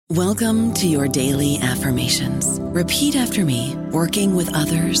Welcome to your daily affirmations. Repeat after me. Working with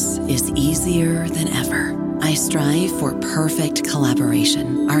others is easier than ever. I strive for perfect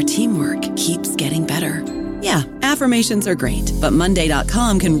collaboration. Our teamwork keeps getting better. Yeah, affirmations are great, but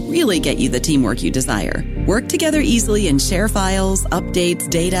Monday.com can really get you the teamwork you desire. Work together easily and share files, updates,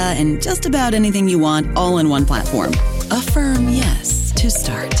 data, and just about anything you want all in one platform. Affirm yes to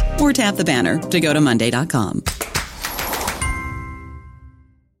start, or tap the banner to go to Monday.com.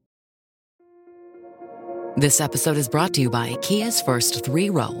 This episode is brought to you by Kia's first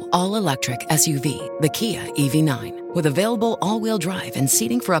three-row, all-electric SUV, the Kia EV9, with available all-wheel drive and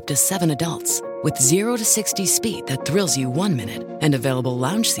seating for up to 7 adults, with 0 to 60 speed that thrills you 1 minute and available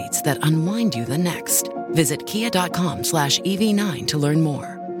lounge seats that unwind you the next. Visit kia.com/EV9 to learn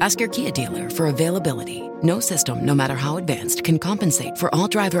more. Ask your Kia dealer for availability. No system, no matter how advanced, can compensate for all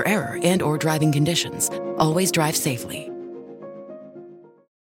driver error and or driving conditions. Always drive safely.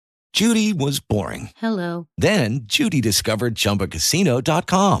 Judy was boring. Hello. Then Judy discovered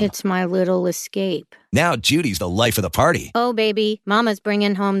ChumbaCasino.com. It's my little escape. Now Judy's the life of the party. Oh, baby, mama's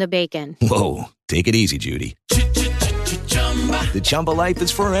bringing home the bacon. Whoa, take it easy, Judy. The Chumba life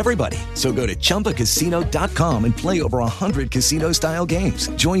is for everybody. So go to ChumbaCasino.com and play over 100 casino-style games.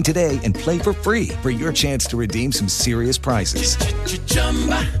 Join today and play for free for your chance to redeem some serious prizes.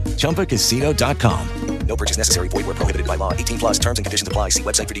 ChumbaCasino.com. No purchase necessary. Void where prohibited by law. 18 plus terms and conditions apply. See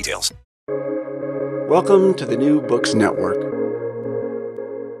website for details. Welcome to the New Books Network.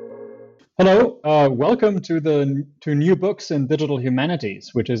 Hello, welcome to New Books in Digital Humanities,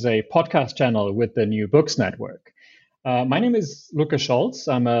 which is a podcast channel with the New Books Network. My name is Lukas Scholz.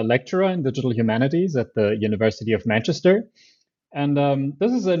 I'm a lecturer in digital humanities at the University of Manchester. And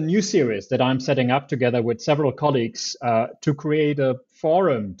this is a new series that I'm setting up together with several colleagues to create a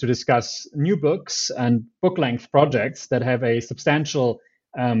forum to discuss new books and book-length projects that have a substantial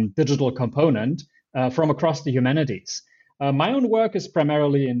digital component from across the humanities. My own work is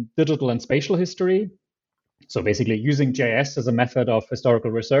primarily in digital and spatial history, so basically using GIS as a method of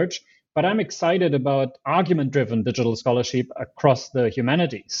historical research. But I'm excited about argument-driven digital scholarship across the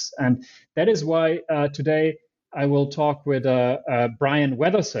humanities. And that is why today I will talk with Brian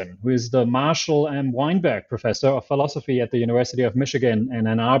Weatherson, who is the Marshall M. Weinberg Professor of Philosophy at the University of Michigan in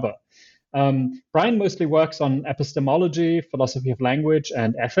Ann Arbor. Brian mostly works on epistemology, philosophy of language,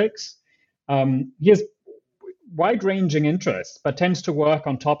 and ethics. He has wide-ranging interests, but tends to work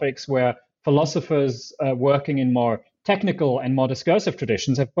on topics where philosophers working in more technical and more discursive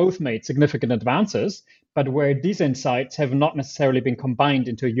traditions have both made significant advances, but where these insights have not necessarily been combined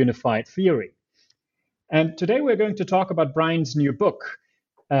into a unified theory. And today we're going to talk about Brian's new book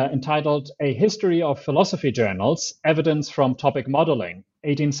entitled A History of Philosophy Journals, Evidence from Topic Modeling,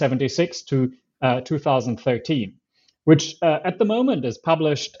 1876 to 2013, which at the moment is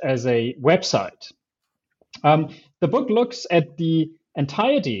published as a website. The book looks at the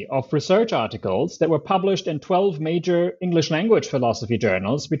entirety of research articles that were published in 12 major English language philosophy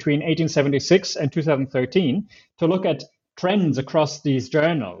journals between 1876 and 2013 to look at trends across these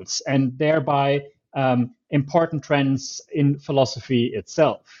journals and thereby important trends in philosophy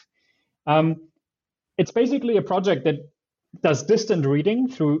itself. It's basically a project that does distant reading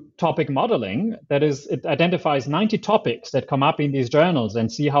through topic modeling. That is, it identifies 90 topics that come up in these journals and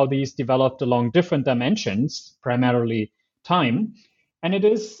see how these developed along different dimensions, primarily time. And it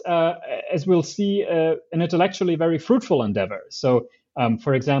is, as we'll see, an intellectually very fruitful endeavor. So,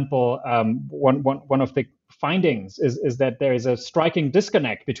 for example, one of the findings is that there is a striking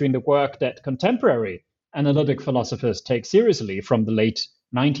disconnect between the work that contemporary analytic philosophers take seriously from the late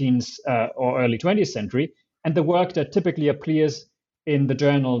 19th or early 20th century and the work that typically appears in the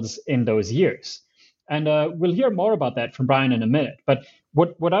journals in those years. And we'll hear more about that from Brian in a minute. But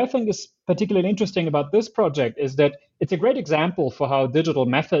what I think is particularly interesting about this project is that it's a great example for how digital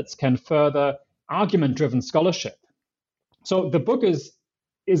methods can further argument-driven scholarship. So the book is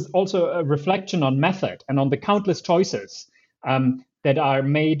also a reflection on method and on the countless choices that are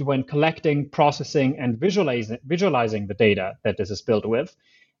made when collecting, processing, and visualizing the data that this is built with.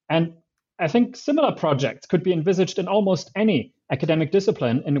 And I think similar projects could be envisaged in almost any academic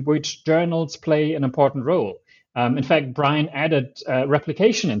discipline in which journals play an important role. In fact, Brian added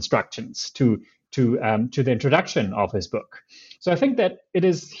replication instructions to the introduction of his book. So I think that it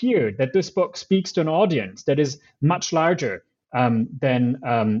is here that this book speaks to an audience that is much larger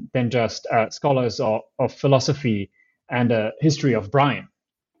than just scholars of philosophy and history of Brian.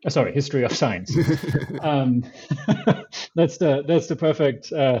 History of science. That's the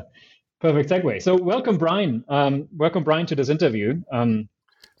perfect segue. So welcome, Brian. Welcome, Brian, to this interview.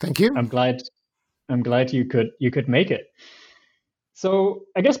 Thank you. I'm glad you could make it. So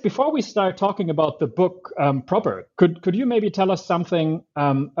I guess before we start talking about the book proper, could you maybe tell us something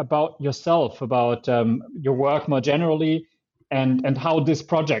about yourself, about your work more generally, and how this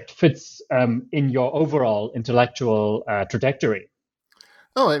project fits in your overall intellectual trajectory?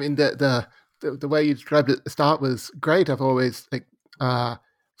 Oh, I mean the way you described it at the start was great. I've always I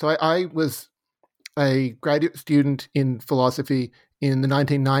was a graduate student in philosophy in the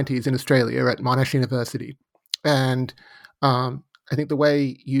 1990s in Australia at Monash University, and I think the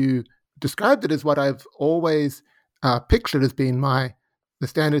way you described it is what I've always pictured as being the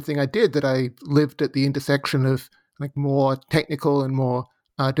standard thing I did. That I lived at the intersection of like more technical and more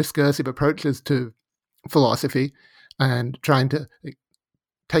discursive approaches to philosophy, and trying to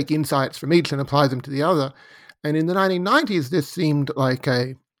take insights from each and apply them to the other. And in the 1990s, this seemed like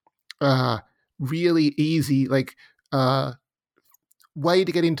a really easy way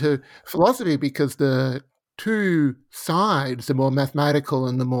to get into philosophy, because the two sides, the more mathematical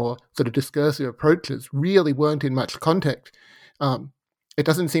and the more sort of discursive approaches, really weren't in much contact. It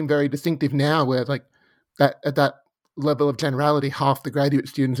doesn't seem very distinctive now, where like that at that level of generality, half the graduate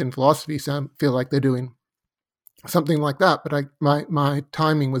students in philosophy feel like they're doing something like that. But my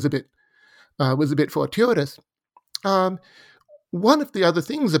timing was a bit fortuitous. One of the other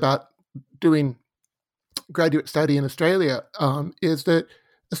things about doing graduate study in Australia is that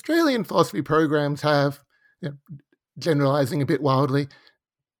Australian philosophy programs have, generalizing a bit wildly,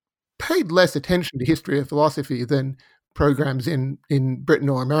 paid less attention to history of philosophy than programs in Britain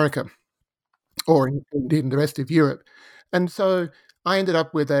or America, or indeed in the rest of Europe. And so I ended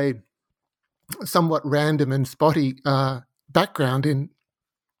up with a somewhat random and spotty background in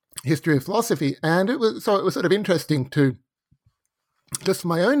history of philosophy, and it was sort of interesting to, just for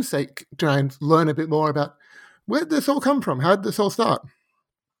my own sake, try and learn a bit more about where did this all come from, how did this all start.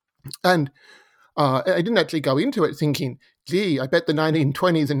 And I didn't actually go into it thinking, gee, I bet the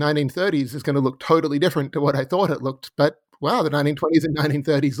 1920s and 1930s is going to look totally different to what I thought it looked. But wow, the 1920s and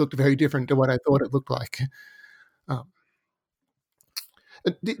 1930s looked very different to what I thought it looked like.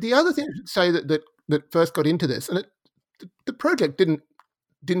 The other thing I should say that first got into this, and the project didn't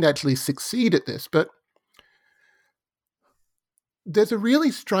actually succeed at this, but there's a really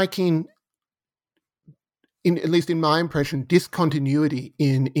striking, at least in my impression, discontinuity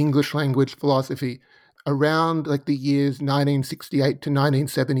in English language philosophy around like the years 1968 to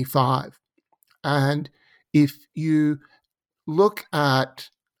 1975. And if you look at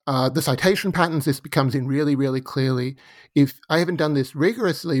the citation patterns, this becomes in really, really clearly. If I haven't done this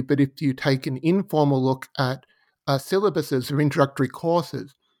rigorously, but if you take an informal look at syllabuses or introductory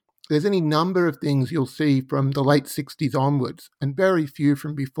courses, there's any number of things you'll see from the late 60s onwards, and very few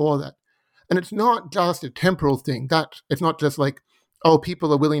from before that. And it's not just a temporal thing. That it's not just like, oh,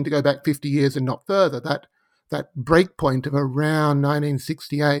 people are willing to go back 50 years and not further. That break point of around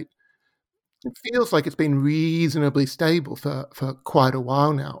 1968, it feels like it's been reasonably stable for quite a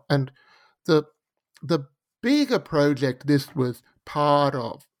while now. And the bigger project this was part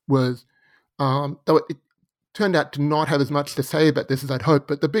of was, though it turned out to not have as much to say about this as I'd hoped,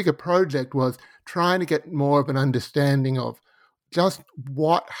 but the bigger project was trying to get more of an understanding of just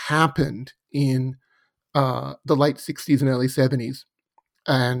what happened in the late 60s and early 70s.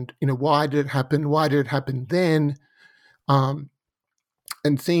 And, why did it happen? Why did it happen then?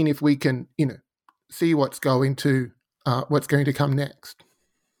 And seeing if we can, see what's going to come next.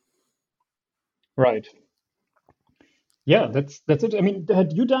 Right. Yeah, that's it. I mean,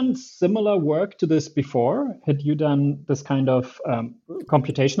 had you done similar work to this before? Had you done this kind of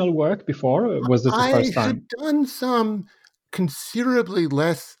computational work before? Or was this the first time? I had done some considerably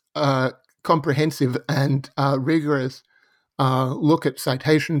less comprehensive and rigorous look at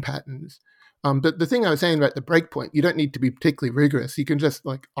citation patterns. But the thing I was saying about the breakpoint, you don't need to be particularly rigorous. You can just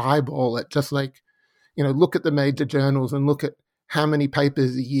like eyeball it, just like, look at the major journals and look at how many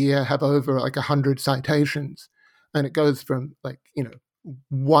papers a year have over like 100 citations. And it goes from like,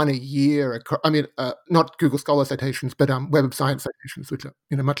 one a year. Not Google Scholar citations, but Web of Science citations, which are,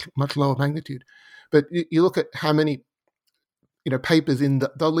 much, much lower magnitude. But you look at how many, papers in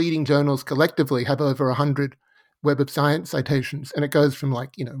the leading journals collectively have over 100 Web of Science citations, and it goes from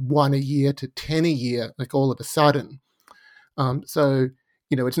like, one a year to 10 a year, like all of a sudden. So,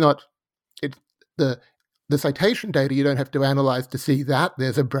 it's not, the citation data, you don't have to analyze to see that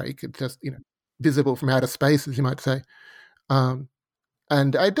there's a break. It's just, visible from outer space, as you might say. And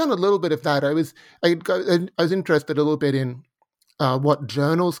I'd done a little bit of that. I was interested a little bit in what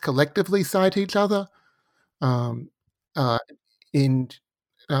journals collectively cite each other.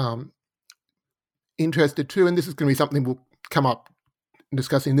 Interested too, and this is going to be something we'll come up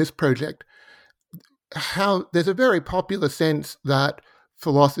discussing this project, how there's a very popular sense that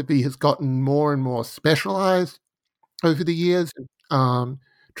philosophy has gotten more and more specialized over the years,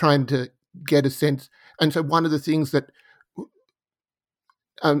 trying to get a sense. And so one of the things that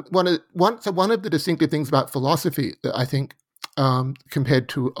one of the distinctive things about philosophy that I think, compared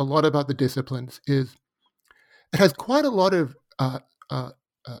to a lot of other disciplines, is it has quite a lot of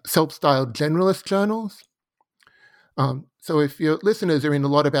self-styled generalist journals. So if your listeners are in a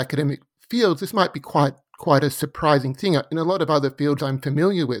lot of academic fields, this might be quite a surprising thing. In a lot of other fields I'm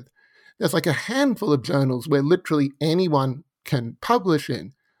familiar with, there's like a handful of journals where literally anyone can publish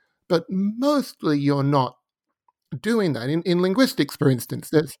in, but mostly you're not doing that. In linguistics, for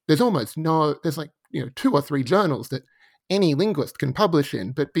instance, there's almost no, there's like 2 or 3 journals that any linguist can publish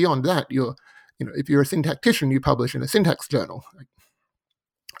in, but beyond that, if you're a syntactician, you publish in a syntax journal.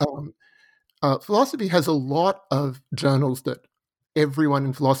 Philosophy has a lot of journals that everyone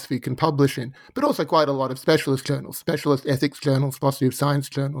in philosophy can publish in, but also quite a lot of specialist journals, specialist ethics journals, philosophy of science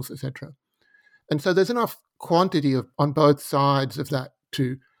journals, etc. And so there's enough quantity on both sides of that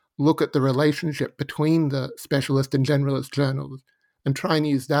to look at the relationship between the specialist and generalist journals and try and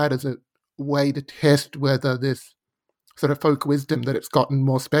use that as a way to test whether this sort of folk wisdom that it's gotten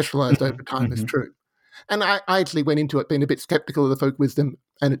more specialized over time is true. And I actually went into it being a bit skeptical of the folk wisdom,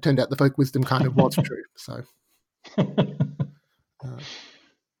 and it turned out the folk wisdom kind of was true. So,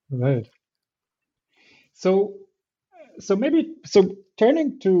 right. So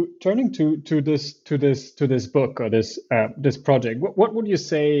turning to this book or this project, what would you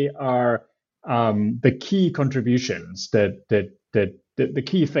say are the key contributions that the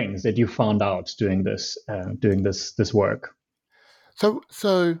key things that you found out doing this work?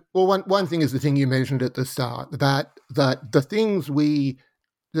 So one thing is the thing you mentioned at the start, that the things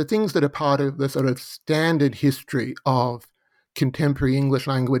that are part of the sort of standard history of contemporary English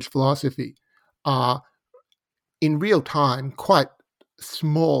language philosophy are in real time quite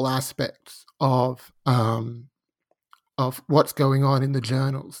small aspects of what's going on in the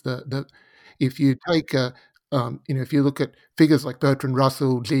journals. If you take if you look at figures like Bertrand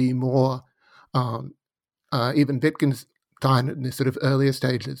Russell, G. Moore, even Wittgenstein in the sort of earlier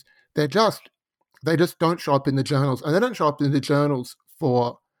stages, they just don't show up in the journals, and they don't show up in the journals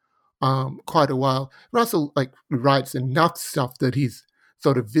for quite a while. Russell writes enough stuff that he's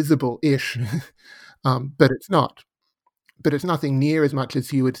sort of visible-ish, but it's not. But it's nothing near as much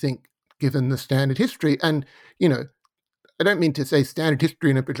as you would think, given the standard history. And I don't mean to say standard history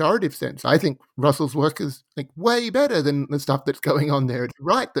in a pejorative sense. I think Russell's work is way better than the stuff that's going on there. It's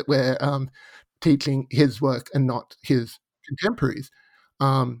right that we're teaching his work and not his contemporaries.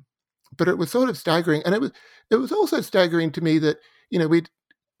 But it was sort of staggering, and it was also staggering to me that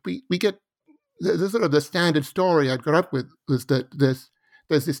we get the sort of the standard story I'd grown up with was that there's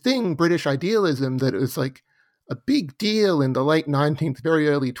this thing, British idealism, that it was like a big deal in the late 19th, very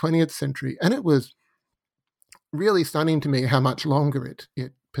early 20th century, and it was really stunning to me how much longer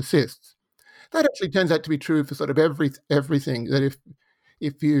it persists. That actually turns out to be true for sort of everything. That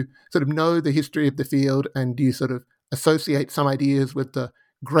if you sort of know the history of the field and you sort of associate some ideas with the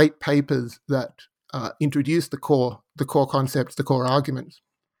great papers that introduce the core concepts, the core arguments,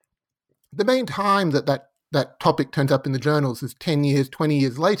 the main time that topic turns up in the journals is 10 years, 20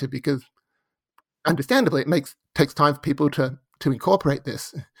 years later, because understandably it takes time for people to incorporate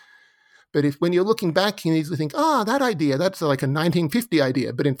this. But when you're looking back, you easily think, that idea, that's like a 1950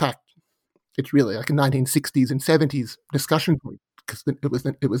 idea. But in fact, it's really like a 1960s and 70s discussion point, because it was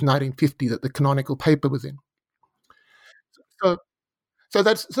 1950 that the canonical paper was in. So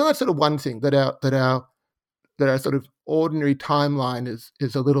that's sort of one thing, that our sort of ordinary timeline is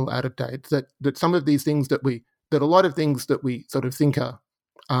a little out of date. That some of these things that a lot of things that we sort of think are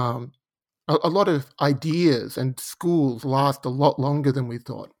a lot of ideas and schools last a lot longer than we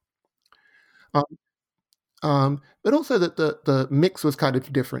thought. But also that the mix was kind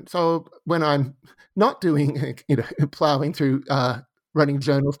of different. So when I'm not doing, plowing through, running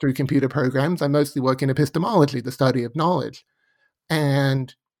journals through computer programs, I mostly work in epistemology, the study of knowledge.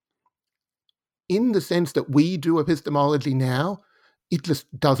 And in the sense that we do epistemology now, it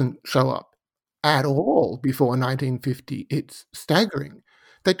just doesn't show up at all before 1950. It's staggering.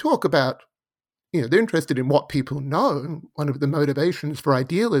 They talk about, they're interested in what people know. One of the motivations for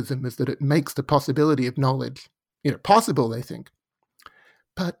idealism is that it makes the possibility of knowledge, possible, they think.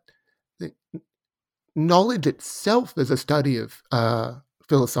 But the knowledge itself as a study of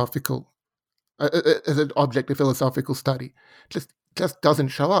philosophical, as an object of philosophical study, just doesn't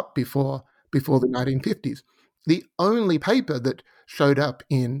show up before the 1950s. The only paper that showed up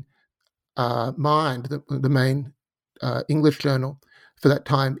in Mind, the main English journal, for that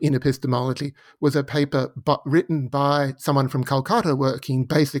time in epistemology, was a paper written by someone from Calcutta working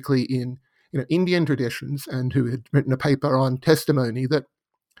basically in Indian traditions, and who had written a paper on testimony that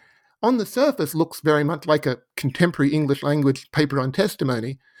on the surface looks very much like a contemporary English language paper on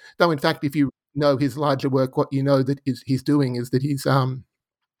testimony, though in fact if you know his larger work, what you know that he's doing is that he's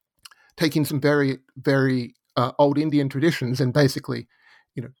taking some very, very old Indian traditions and basically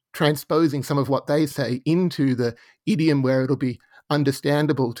transposing some of what they say into the idiom where it'll be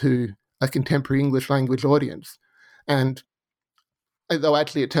understandable to a contemporary English language audience. And though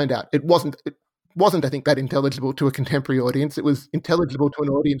actually it turned out it wasn't, I think, that intelligible to a contemporary audience. It was intelligible to an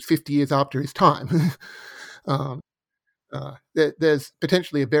audience 50 years after his time. There's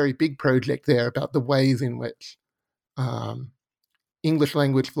potentially a very big project there about the ways in which English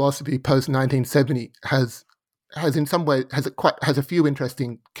language philosophy post-1970 has in some way has a few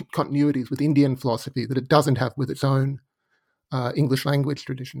interesting continuities with Indian philosophy that it doesn't have with its own English language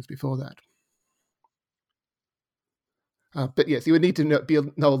traditions before that. But yes, you would need to know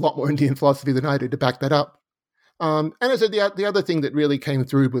a lot more Indian philosophy than I do to back that up. And as I said, the other thing that really came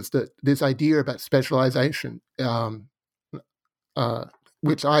through was that this idea about specialization,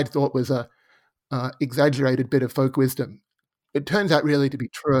 which I thought was a exaggerated bit of folk wisdom, it turns out really to be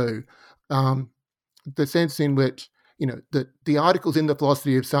true. The sense in which the articles in the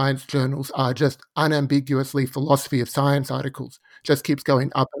philosophy of science journals are just unambiguously philosophy of science articles, just keeps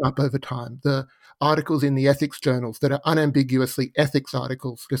going up and up over time. The articles in the ethics journals that are unambiguously ethics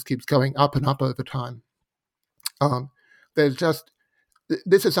articles just keeps going up and up over time.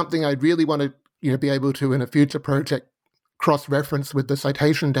 This is something I really want to be able to, in a future project, cross-reference with the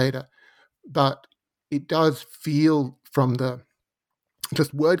citation data, but it does feel from the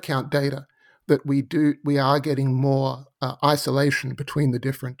just word count data that we are getting more isolation between the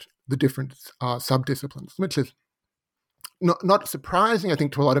different subdisciplines, which is not surprising, I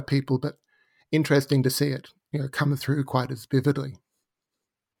think, to a lot of people, but interesting to see it come through quite as vividly.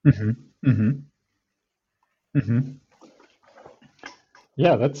 Mm-hmm. Mm-hmm. Mm-hmm.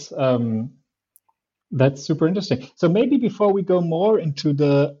 Yeah, that's super interesting. So maybe before we go more into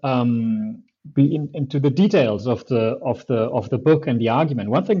the into the details of the book and the argument,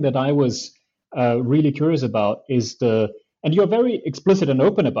 one thing that I was really curious about is and you're very explicit and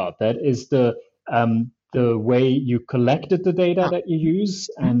open about that, is the way you collected the data that you use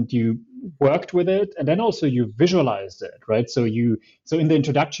and you worked with it, and then also you visualized it, right? So in the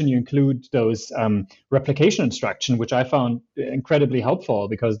introduction you include those replication instruction, which I found incredibly helpful,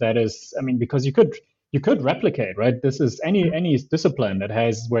 because because you could replicate, right? This is any discipline that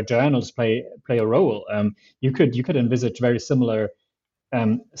has where journals play a role. You could envisage very similar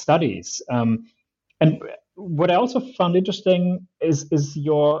studies. And what I also found interesting is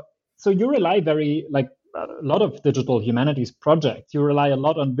you rely very, like a lot of digital humanities projects, you rely a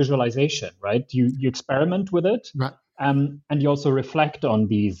lot on visualization, right? You experiment with it, right. And you also reflect on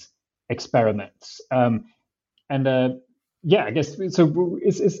these experiments. I guess so.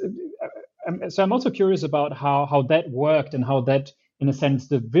 So I'm also curious about how that worked, and how that, in a sense,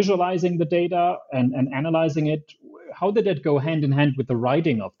 the visualizing the data and analyzing it, how did that go hand in hand with the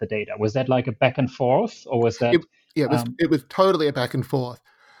writing of the data? Was that like a back and forth, or was that? It was totally a back and forth.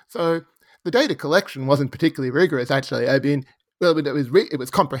 So the data collection wasn't particularly rigorous, actually. I mean, it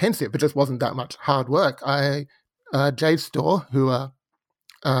was comprehensive, but just wasn't that much hard work. JSTOR, who are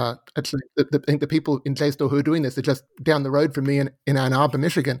actually the people in JSTOR who are doing this are just down the road from me in Ann Arbor,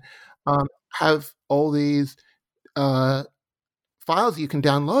 Michigan, have all these files you can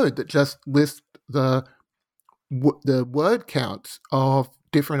download that just list the word counts of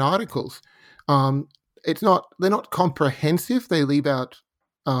different articles. They're not comprehensive. They leave out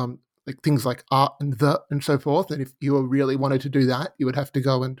like things like art and the and so forth. And if you really wanted to do that, you would have to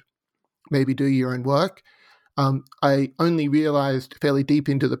go and maybe do your own work. I only realized fairly deep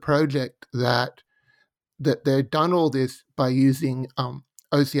into the project that they'd done all this by using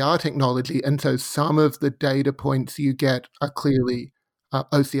OCR technology, and so some of the data points you get are clearly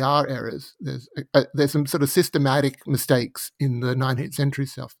OCR errors. There's some sort of systematic mistakes in the 19th century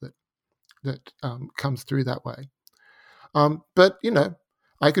stuff that comes through that way. But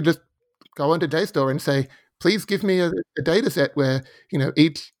I could just go onto JSTOR and say, please give me a data set where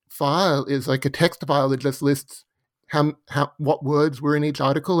each file is like a text file that just lists what words were in each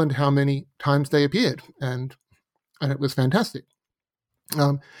article and how many times they appeared, and it was fantastic.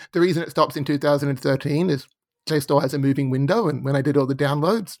 The reason it stops in 2013 is JSTOR has a moving window, and when I did all the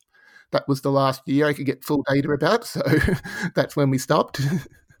downloads, that was the last year I could get full data about, so that's when we stopped.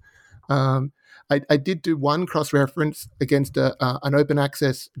 I did do one cross-reference against an open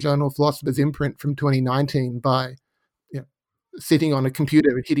access journal, Philosopher's Imprint, from 2019 by sitting on a computer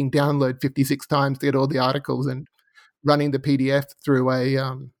and hitting download 56 times to get all the articles and running the PDF through a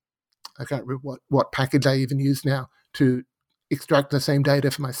I can't remember what package I even use now to extract the same data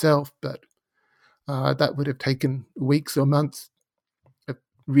for myself, but that would have taken weeks or months of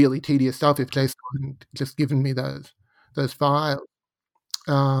really tedious stuff if JSTOR hadn't just given me those files.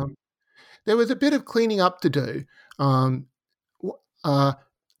 There was a bit of cleaning up to do. At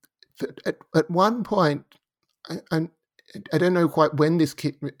one point, I don't know quite when this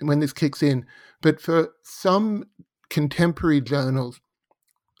kicks in, but for some contemporary journals,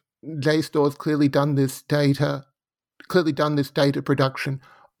 JSTOR's clearly done this data production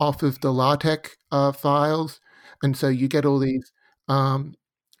off of the LaTeX files, and so you get all these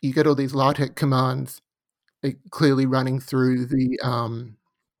LaTeX commands clearly running through the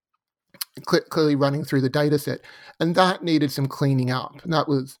data set, and that needed some cleaning up. And that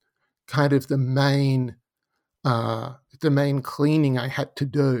was kind of the main cleaning I had to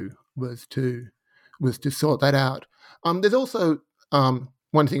do was to sort that out. There's also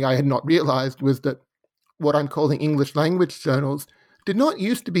one thing I had not realized was that what I'm calling English language journals did not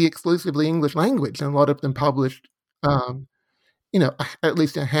used to be exclusively English language, and a lot of them published, at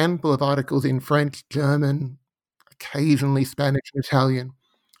least a handful of articles in French, German, occasionally Spanish and Italian.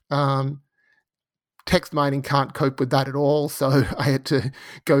 Text mining can't cope with that at all, so I had to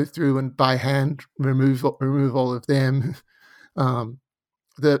go through and by hand remove all of them. The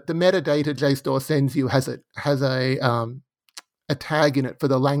metadata JSTOR sends you has a tag in it for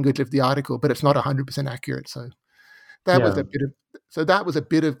the language of the article, but it's not 100% accurate. So that was a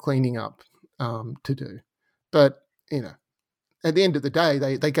bit of cleaning up to do. But at the end of the day,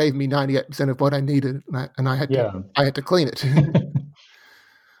 they gave me 98% of what I needed, and I had to clean it.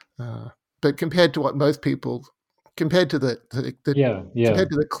 But compared to what most people, compared to the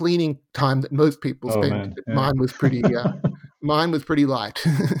cleaning time that most people spend, mine was pretty light.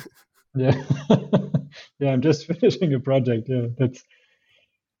 Yeah. Yeah, I'm just finishing a project. Yeah,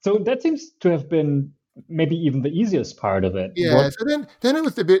 that seems to have been maybe even the easiest part of it. Yeah. So then it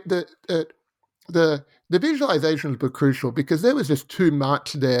was the visualizations were crucial because there was just too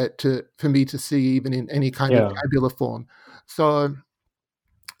much there for me to see even in any kind of tabular form. So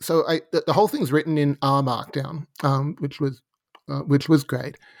the whole thing's written in R Markdown, which was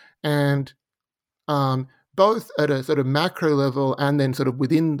great, and both at a sort of macro level and then sort of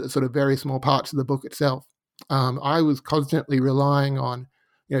within the sort of very small parts of the book itself. I was constantly relying on,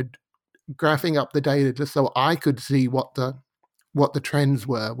 graphing up the data just so I could see what the trends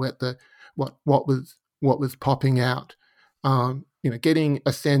were, what was popping out. Getting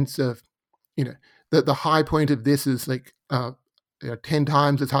a sense of, that the high point of this is like 10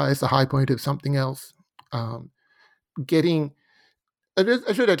 times as high as the high point of something else. I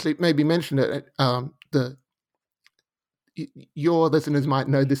should actually maybe mention it. Your listeners might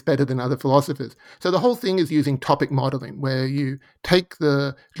know this better than other philosophers. So the whole thing is using topic modeling, where you take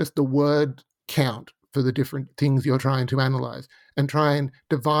just the word count for the different things you're trying to analyze and try and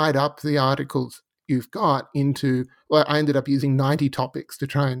divide up the articles you've got into, well, I ended up using 90 topics to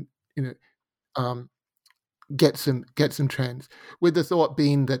try and, get some trends, with the thought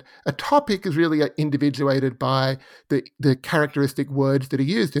being that a topic is really individuated by the characteristic words that are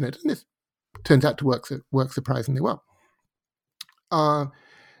used in it. And this turns out to work surprisingly well.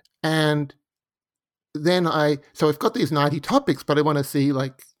 And then so I've got these 90 topics, but I want to see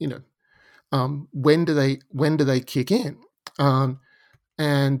when do they kick in?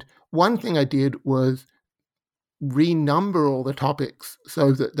 And one thing I did was renumber all the topics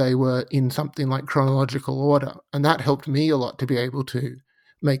so that they were in something like chronological order. And that helped me a lot to be able to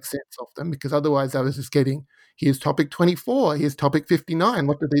make sense of them, because otherwise I was just getting, here's topic 24, here's topic 59.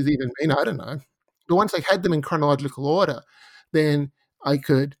 What do these even mean? I don't know. But once I had them in chronological order, then I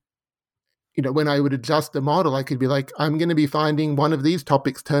could, when I would adjust the model, I could be like, I'm going to be finding one of these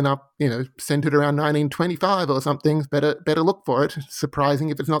topics turn up, centered around 1925 or something. Better look for it. Surprising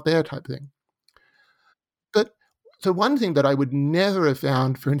if it's not there, type thing. But so one thing that I would never have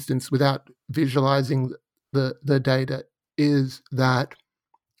found, for instance, without visualizing the data, is that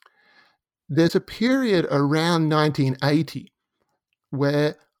there's a period around 1980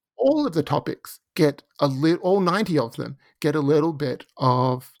 where all of the topics all 90 of them get a little bit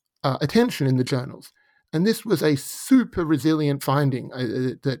of attention in the journals. And this was a super resilient finding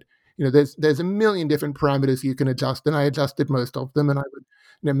that, there's a million different parameters you can adjust, and I adjusted most of them, and I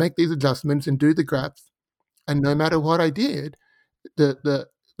would make these adjustments and do the graphs. And no matter what I did, the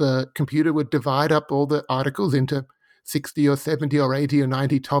computer would divide up all the articles into 60 or 70 or 80 or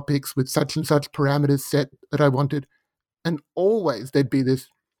 90 topics with such and such parameters set that I wanted. And always there'd be this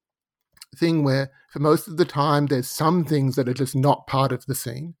thing where for most of the time there's some things that are just not part of the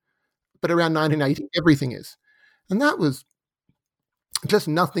scene, but around 1980 everything is. And that was just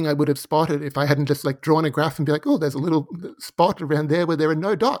nothing I would have spotted if I hadn't just like drawn a graph and be like, oh, there's a little spot around there where there are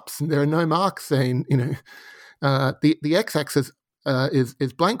no dots and there are no marks saying, the x-axis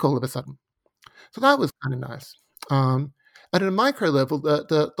is blank all of a sudden. So that was kind of nice. At a micro level,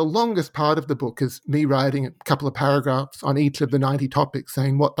 the longest part of the book is me writing a couple of paragraphs on each of the 90 topics,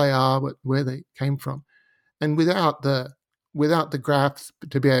 saying what they are, where they came from, and without the graphs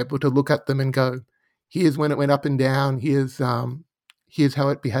to be able to look at them and go, here's when it went up and down, here's how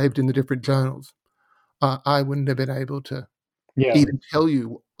it behaved in the different journals. I wouldn't have been able to even tell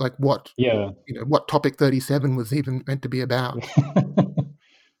you like what topic 37 was even meant to be about.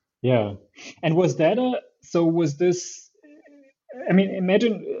 Yeah, and was this? I mean,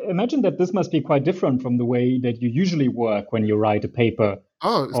 imagine that this must be quite different from the way that you usually work when you write a paper.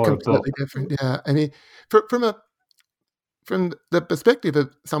 Oh, it's completely different. Yeah, I mean, from the perspective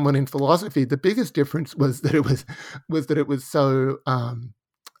of someone in philosophy, the biggest difference was that it was so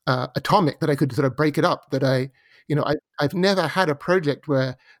atomic that I could sort of break it up. That I've never had a project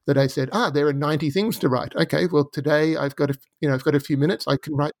that I said, there are 90 things to write. Okay, well today I've got a few minutes. I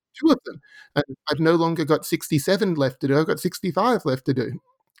can write 2 of them, and I've no longer got 67 left to do. I've got 65 left to do,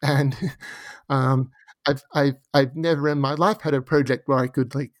 and I've never in my life had a project where I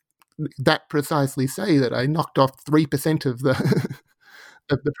could like that precisely say that I knocked off 3% of the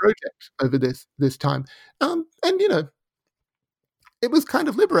of the project over this time, and it was kind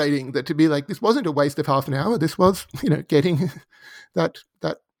of liberating that to be like, this wasn't a waste of half an hour. This was, getting that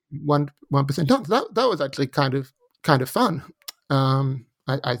 1% done. So that was actually kind of fun.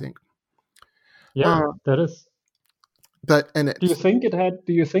 I think. Yeah, that is. Do you think it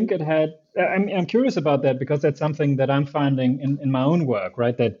had? I'm curious about that because that's something that I'm finding in my own work,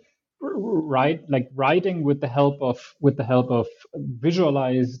 right? That writing with the help of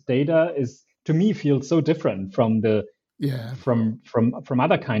visualized data is, to me, feels so different from the from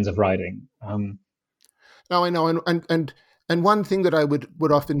other kinds of writing. No, I know, and one thing that I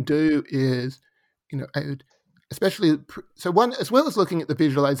would often do is, I would, especially as well as looking at the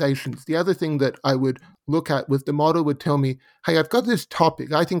visualizations, the other thing that I would look at was the model would tell me, hey, I've got this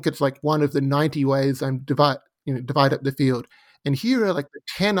topic. I think it's like one of the 90 ways I'm divide up the field, and here are like the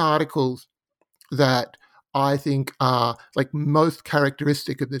 10 articles that I think are like most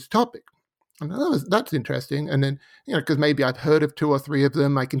characteristic of this topic. And that's interesting. And then, because maybe I've heard of 2 or 3 of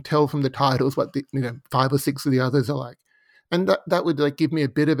them, I can tell from the titles what the 5 or 6 of the others are like. And that would like give me a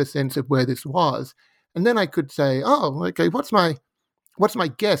bit of a sense of where this was. And then I could say, oh, okay, what's my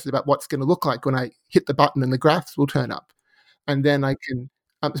guess about what's going to look like when I hit the button and the graphs will turn up? And then I can,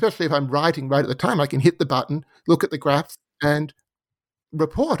 especially if I'm writing right at the time, I can hit the button, look at the graphs, and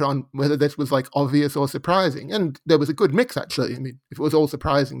report on whether this was like obvious or surprising. And there was a good mix, actually. I mean, if it was all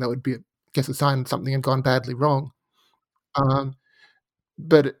surprising, that would be a sign something had gone badly wrong.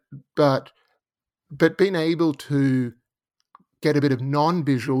 But being able to get a bit of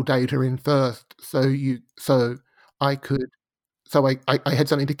non-visual data in first, so I had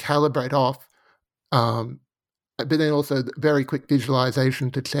something to calibrate off, but then also very quick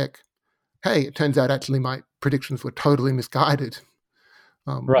visualization to check, hey, it turns out actually my predictions were totally misguided.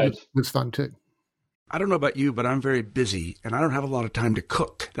 Right. Was fun too. I don't know about you, but I'm very busy and I don't have a lot of time to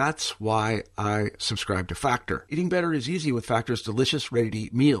cook. That's why I subscribe to Factor. Eating better is easy with Factor's delicious,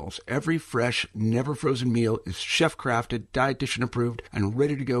 ready-to-eat meals. Every fresh, never frozen meal is chef-crafted, dietitian approved, and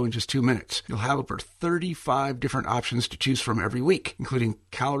ready to go in just 2 minutes. You'll have over 35 different options to choose from every week, including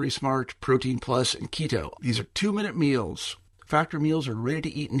Calorie Smart, Protein Plus, and Keto. These are 2-minute meals. Factor meals are ready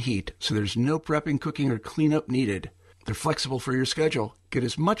to eat and heat, so there's no prepping, cooking, or cleanup needed. They're flexible for your schedule. Get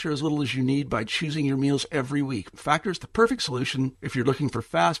as much or as little as you need by choosing your meals every week. Factor's the perfect solution if you're looking for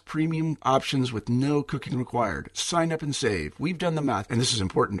fast, premium options with no cooking required. Sign up and save. We've done the math, and this is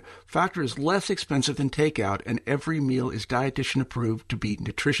important. Factor is less expensive than takeout, and every meal is dietitian approved to be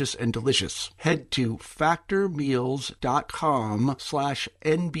nutritious and delicious. Head to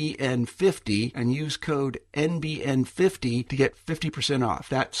factormeals.com/NBN50 and use code NBN50 to get 50% off.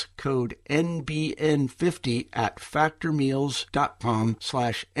 That's code NBN50 at factormeals.com/NBN50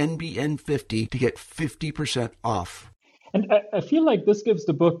 to get 50% off. And I feel like this gives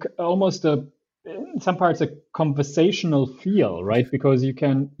the book almost in some parts, a conversational feel, right? Because you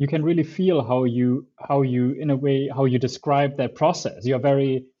can really feel how you in a way how you describe that process. You're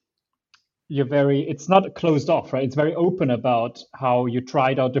very it's not closed off, right? It's very open about how you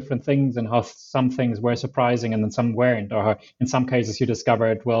tried out different things and how some things were surprising and then some weren't, or how in some cases you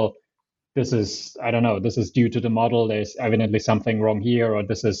discovered, well, this is, I don't know, this is due to the model, there's evidently something wrong here, or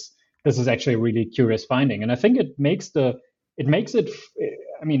this is this is actually a really curious finding. And I think it makes it.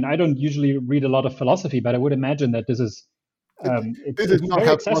 I mean, I don't usually read a lot of philosophy, but I would imagine that this is this is not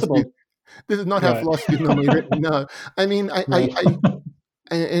how accessible. philosophy. This is not how philosophy is normally written. No, I mean, I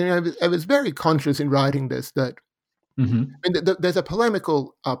was very conscious in writing this that I mean, there's a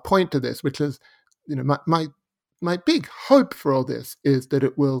polemical point to this, which is, my big hope for all this is that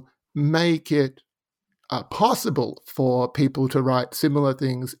it will make it possible for people to write similar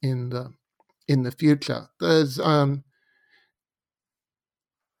things in the future. There's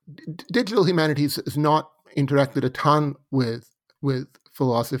digital humanities has not interacted a ton with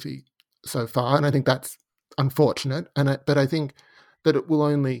philosophy so far, and I think that's unfortunate. But I think that it will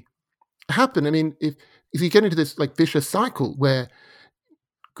only happen. I mean, if you get into this like vicious cycle where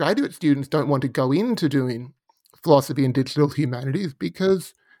graduate students don't want to go into doing philosophy and digital humanities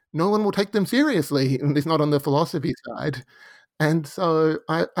because no one will take them seriously, and it's not on the philosophy side. And so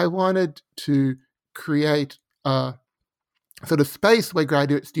I wanted to create a sort of space where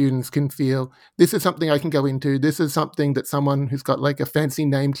graduate students can feel this is something I can go into. This is something that someone who's got like a fancy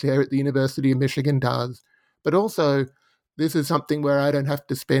name chair at the University of Michigan does. But also, this is something where I don't have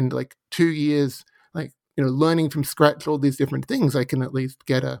to spend like 2 years, learning from scratch all these different things. I can at least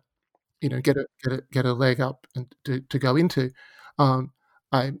get a leg up and to go into.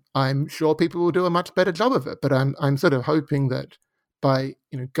 I'm sure people will do a much better job of it, but I'm sort of hoping that by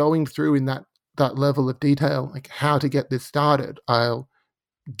going through in that level of detail, like how to get this started, I'll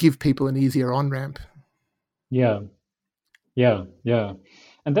give people an easier on-ramp. Yeah.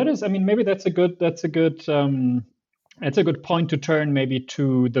 And that is, I mean, maybe that's a good point to turn maybe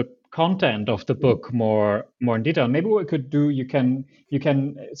to the content of the book more in detail. Maybe what we could do, you can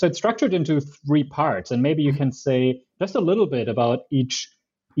so it's structured into 3 parts, and maybe you can say just a little bit about each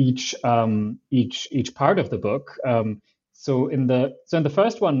part of the book. So in the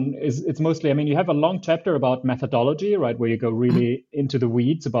first one it's mostly, I mean, you have a long chapter about methodology, right, where you go really into the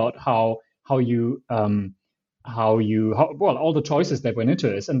weeds about how all the choices that went into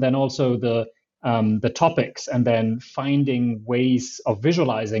this, and then also the topics, and then finding ways of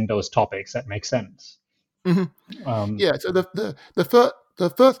visualizing those topics that make sense. Mm-hmm. So the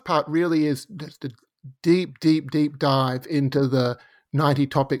first part really is just a deep dive into the 90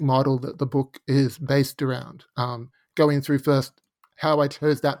 topic model that the book is based around. Going through first how I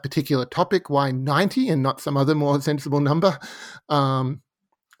chose that particular topic, why 90 and not some other more sensible number,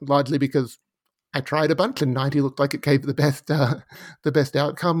 largely because I tried a bunch and 90 looked like it gave the best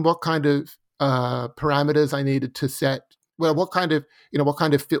outcome. What kind of parameters I needed to set, what kind of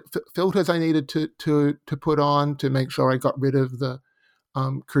filters I needed to put on to make sure I got rid of the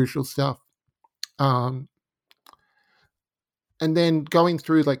crucial stuff, and then going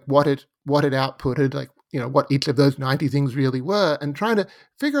through like what it outputted, like what each of those 90 things really were, and trying to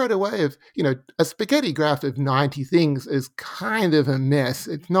figure out a way of a spaghetti graph of 90 things is kind of a mess.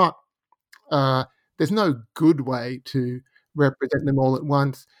 It's not there's no good way to represent them all at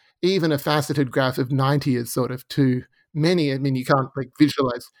once. Even a faceted graph of 90 is sort of too many. I mean, you can't like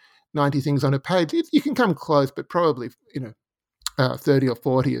visualize 90 things on a page. You can come close, but probably 30 or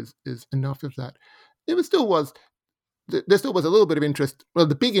 40 is enough of that. There still was a little bit of interest. Well,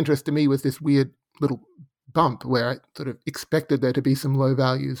 the big interest to me was this weird little bump where I sort of expected there to be some low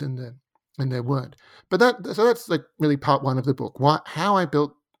values and there weren't. But that's like really part 1 of the book. How I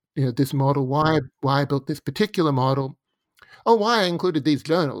built this model, why I built this particular model. Oh, why I included these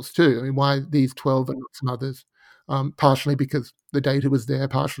journals too. I mean, why these 12 and not some others? Partially because the data was there,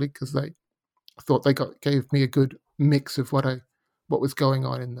 partially because they thought they gave me a good mix of what was going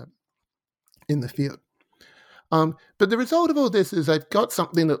on in the field. But the result of all this is I've got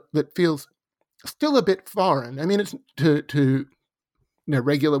something that feels still a bit foreign. I mean, it's to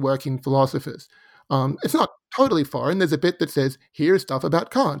regular working philosophers. It's not totally foreign. There's a bit that says, here's stuff about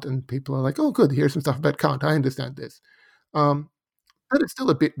Kant, and people are like, oh, good, here's some stuff about Kant. I understand this. But it's still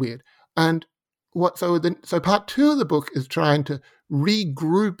a bit weird. And so part 2 of the book is trying to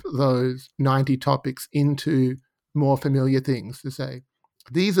regroup those 90 topics into more familiar things, to say,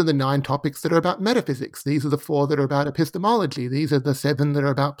 these are the 9 topics that are about metaphysics. These are the 4 that are about epistemology. These are the 7 that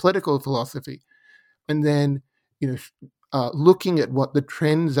are about political philosophy. And then, looking at what the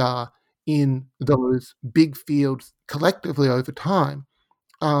trends are in those big fields collectively over time.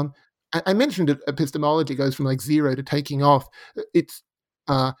 I mentioned that epistemology goes from like 0 to taking off. It's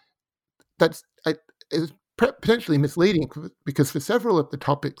potentially misleading because for several of the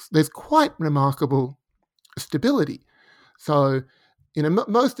topics, there's quite remarkable stability. So,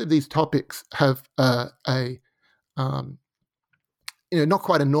 most of these topics have a not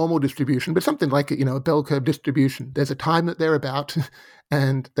quite a normal distribution, but something like a bell curve distribution. There's a time that they're about,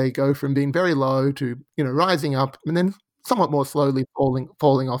 and they go from being very low to rising up, and then somewhat more slowly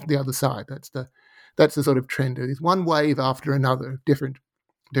falling off the other side. That's the sort of trend. There's one wave after another, different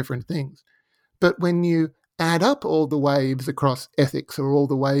things. But when you add up all the waves across ethics or all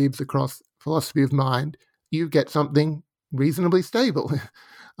the waves across philosophy of mind, you get something reasonably stable.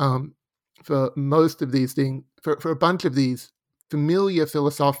 For most of these things, for a bunch of these familiar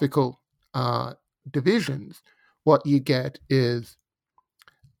philosophical divisions, what you get is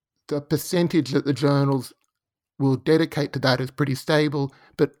the percentage that the journals will dedicate to that is pretty stable,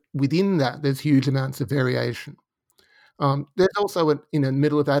 but within that, there's huge amounts of variation. There's also, in the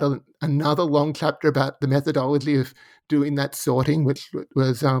middle of that, another long chapter about the methodology of doing that sorting, which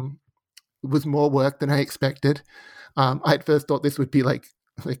was more work than I expected. I at first thought this would be like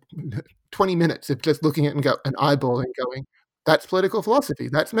 20 minutes of just looking at it and eyeballing, going, that's political philosophy,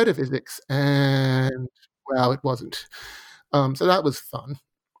 that's metaphysics, and wow, it wasn't. So that was fun.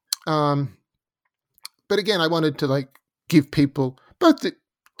 But again, I wanted to give people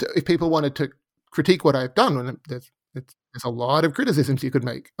if people wanted to critique what I've done, and there's a lot of criticisms you could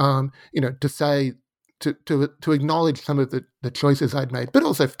make, to say to acknowledge some of the choices I'd made, but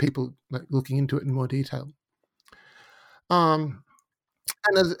also for people looking into it in more detail. And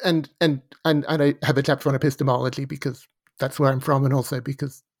I have a chapter on epistemology because that's where I'm from, and also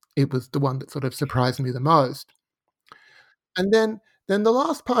because it was the one that sort of surprised me the most. And then the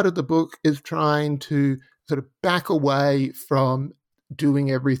last part of the book is trying to sort of back away from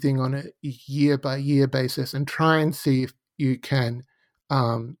doing everything on a year-by-year basis and try and see if you can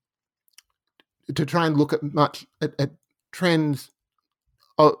to try and look at trends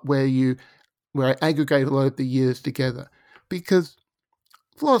where I aggregate a lot of the years together, because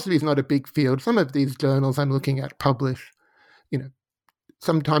philosophy is not a big field. Some of these journals I'm looking at publish,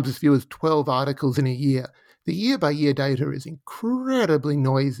 sometimes as few as 12 articles in a year. The year-by-year data is incredibly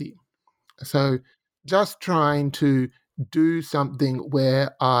noisy. So just trying to do something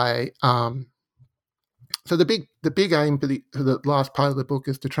where so the big aim for the last part of the book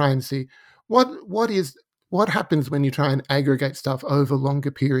is to try and see what happens when you try and aggregate stuff over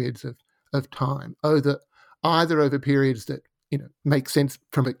longer periods of time, either over periods that make sense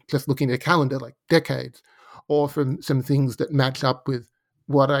from just looking at a calendar, like decades, or from some things that match up with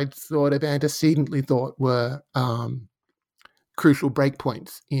what I'd sort of antecedently thought were crucial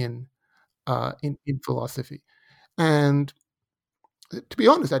breakpoints in philosophy. And to be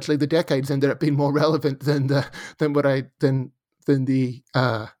honest, actually, the decades ended up being more relevant than the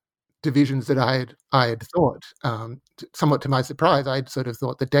divisions that I had thought. Somewhat to my surprise, I'd sort of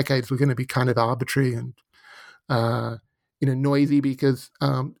thought the decades were going to be kind of arbitrary and noisy because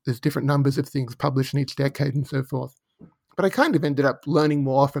there's different numbers of things published in each decade and so forth. But I kind of ended up learning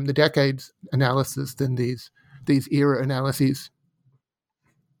more from the decades analysis than these era analyses.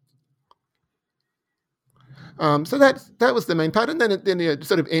 So that was the main part, and then it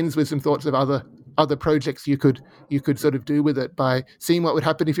sort of ends with some thoughts of other projects you could sort of do with it by seeing what would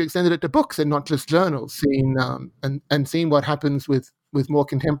happen if you extended it to books and not just journals, seeing and seeing what happens with more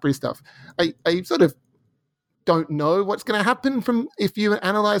contemporary stuff. I sort of don't know what's going to happen from if you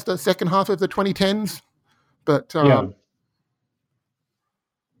analyze the second half of the 2010s, but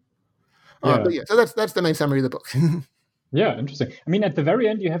but yeah, so that's the main summary of the book. Yeah, interesting. I mean, at the very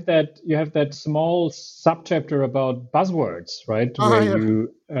end, you have that small subchapter about buzzwords, right?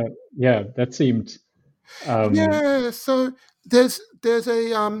 That seemed. So there's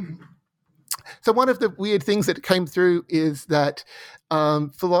a so one of the weird things that came through is that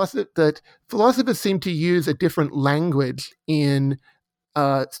philosophers seem to use a different language in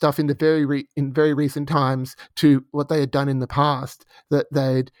stuff in very recent times to what they had done in the past. That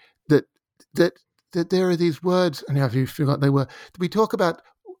there are these words, and I've forgotten they were. We talk about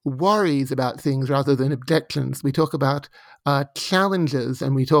worries about things rather than objections. We talk about challenges,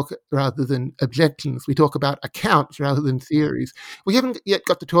 and we talk rather than objections. We talk about accounts rather than theories. We haven't yet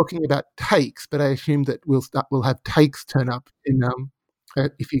got to talking about takes, but I assume that we'll have takes turn up in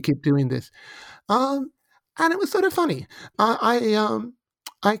if you keep doing this. And it was sort of funny. I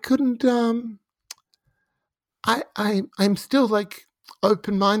couldn't. I'm still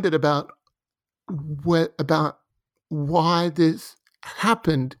open-minded about why this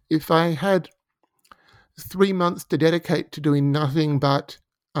happened. If I had 3 months to dedicate to doing nothing but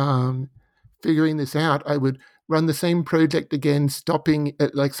figuring this out, I would run the same project again, stopping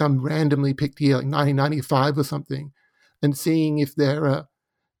at some randomly picked year, like 1995 or something, and seeing if there were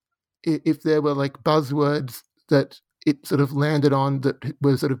buzzwords that it sort of landed on that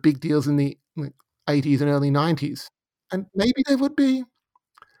were sort of big deals in the 80s and early 90s. and maybe there would be.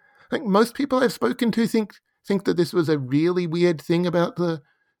 I think most people I've spoken to think that this was a really weird thing about the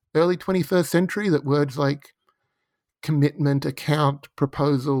early 21st century, that words like commitment, account,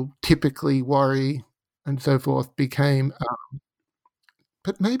 proposal, typically, worry, and so forth became.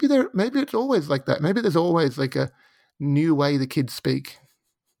 But maybe it's always like that. Maybe there's always like a new way the kids speak.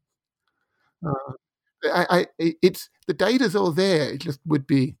 It's the data's all there. It just would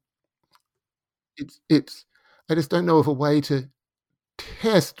be. It's. I just don't know of a way to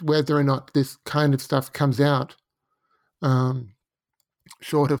test whether or not this kind of stuff comes out.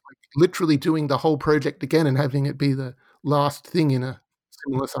 Short of like literally doing the whole project again and having it be the last thing in a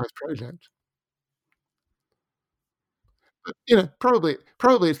similar sized project. But, probably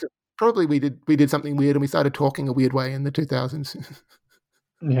we did something weird and we started talking a weird way in the 2000s.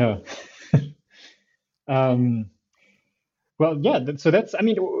 Yeah. Well, yeah. So that's. I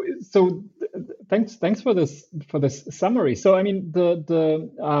mean, so thanks for this summary. So I mean,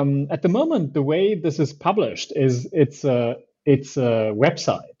 the at the moment, the way this is published is it's a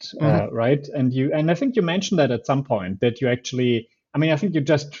website, right? And I think you mentioned that at some point that you actually. I mean, I think you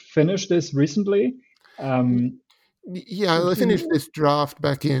just finished this recently. Yeah, I finished this draft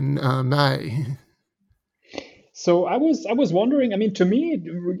back in May. So I was wondering. I mean, to me,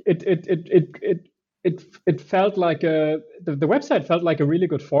 it felt like the website felt like a really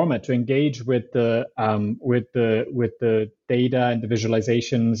good format to engage with the data and the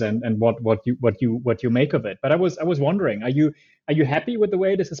visualizations and what you make of it. But I was wondering, are you happy with the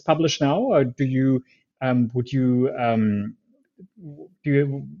way this is published now, or do you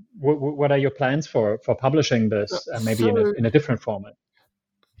what are your plans for publishing this maybe in a different format?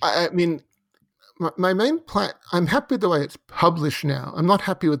 I mean, my main plan, I'm happy with the way it's published now. I'm not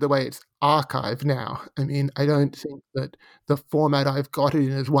happy with the way it's archived now. I mean, I don't think that the format I've got it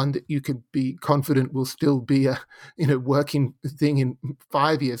in is one that you can be confident will still be a working thing in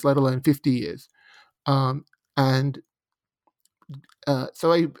 5 years, let alone 50 years. So I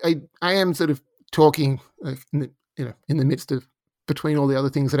am sort of talking in the midst of, between all the other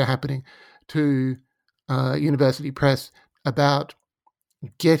things that are happening, to University Press about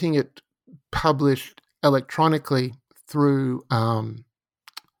getting it published electronically through them.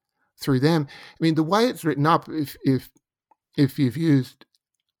 I mean, the way it's written up, if you've used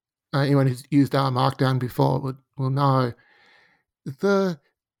anyone who's used R Markdown before will know,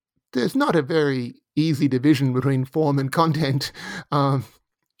 there's not a very easy division between form and content.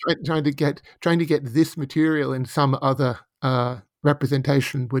 Trying to get this material in some other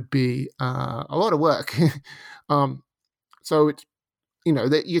representation would be a lot of work. So it's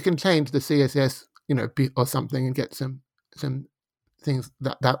that you can change the CSS or something and get some things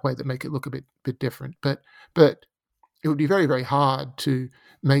that way that make it look a bit different. But it would be very, very hard to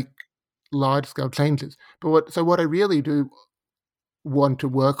make large scale changes. But what I really do want to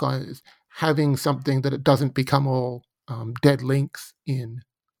work on is having something that it doesn't become all dead links in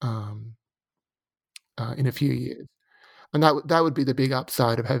a few years, and that would be the big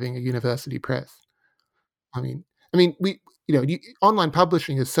upside of having a university press. I mean, we online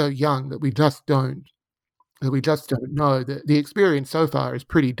publishing is so young that we just don't know. The experience so far is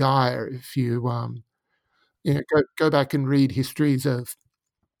pretty dire. If you go back and read histories of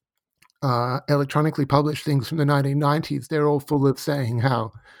electronically published things from the 1990s, they're all full of saying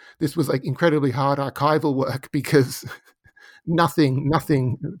how this was like incredibly hard archival work because nothing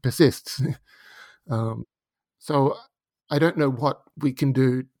persists. So I don't know what we can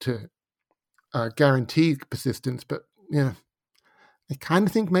do to guarantee persistence, but I kind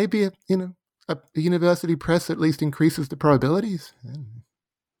of think maybe a university press at least increases the probabilities.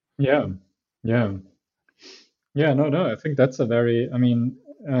 Yeah. No. I think that's a very. I mean,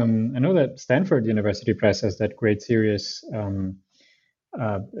 I know that Stanford University Press has that great series.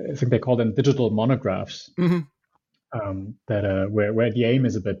 I think they call them digital monographs. Mm-hmm. That where the aim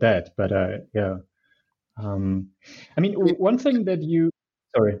is a bit that, but yeah. I mean, one thing that you.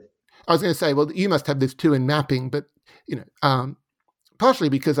 Sorry. I was going to say, well, you must have this too in mapping, but partially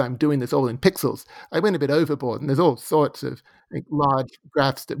because I'm doing this all in pixels, I went a bit overboard, and there's all sorts of large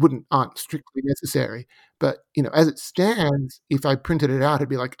graphs that aren't strictly necessary. But as it stands, if I printed it out, it'd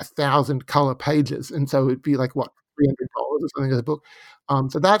be like 1,000 color pages, and so it'd be like $300 or something as a book.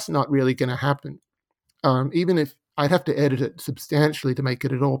 So that's not really going to happen. Even if I'd have to edit it substantially to make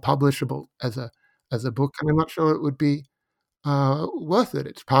it at all publishable as a book, and I'm not sure it would be worth it.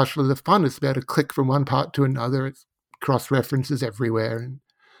 It's partially the fun is to be able to click from one part to another. It's cross-references everywhere and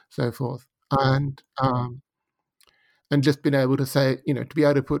so forth. And just being able to say, to be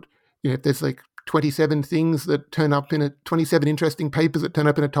able to put, if there's like 27 things that turn up in 27 interesting papers that turn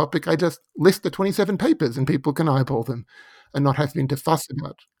up in a topic. I just list the 27 papers and people can eyeball them and not having to fuss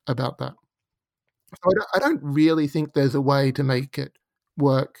about that. So I don't really think there's a way to make it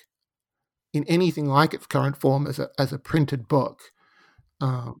work in anything like its current form as a printed book.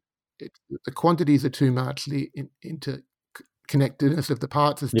 The quantities are too much. The interconnectedness of the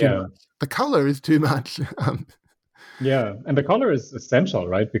parts is too much. The color is too much. Yeah, and the color is essential,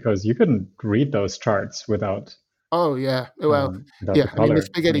 right? Because you couldn't read those charts without. Oh yeah, well, yeah. I mean, the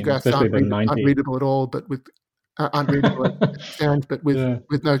spaghetti graphs aren't readable at all, but with unreadable at sound, but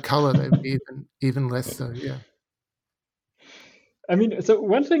with no color, they would be even less so. Yeah. I mean, so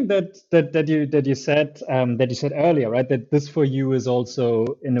one thing that you said earlier, right? That this for you is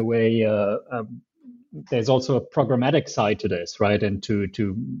also in a way there's also a programmatic side to this, right? And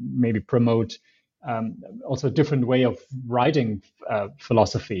to maybe promote also a different way of writing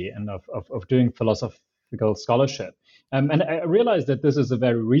philosophy and of doing philosophical scholarship. And I realize that this is a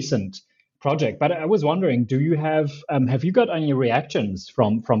very recent project, but I was wondering, do you have you got any reactions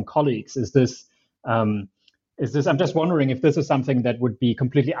from colleagues? Is this I'm just wondering if this is something that would be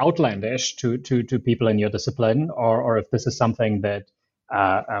completely outlandish to people in your discipline, or if this is something that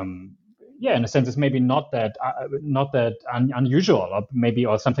in a sense, it's maybe not that unusual,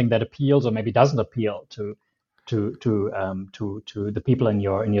 or something that appeals, or maybe doesn't appeal to the people in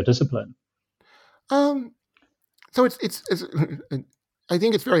your discipline. So it's I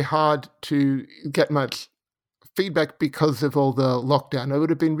think it's very hard to get much feedback because of all the lockdown. It would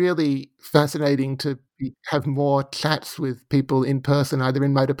have been really fascinating to have more chats with people in person, either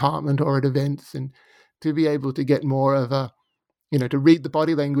in my department or at events, and to be able to get more of a, to read the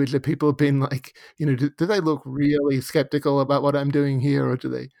body language of people being like, do they look really skeptical about what I'm doing here, or do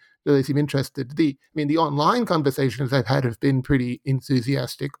they seem interested? The online conversations I've had have been pretty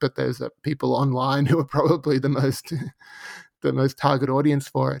enthusiastic, but there's people online who are probably the most target audience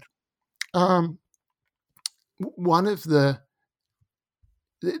for it. One of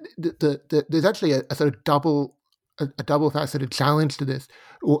there's actually a sort of double faceted challenge to this.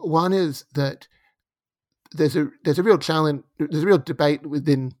 One is that there's a real challenge. There's a real debate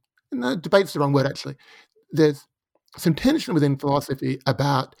within. No, debate's the wrong word, actually. There's some tension within philosophy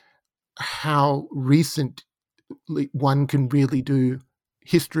about how recent one can really do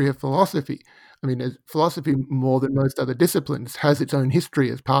history of philosophy. I mean, as philosophy, more than most other disciplines, has its own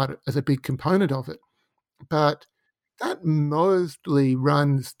history as a big component of it. But that mostly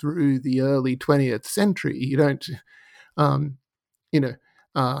runs through the early 20th century. You don't,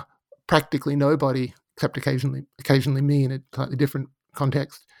 practically nobody, except occasionally me in a slightly different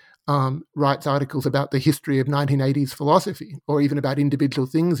context, writes articles about the history of 1980s philosophy, or even about individual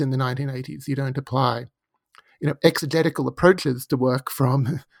things in the 1980s. You don't apply, exegetical approaches to work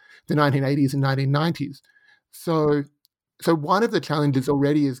from the 1980s and 1990s. So one of the challenges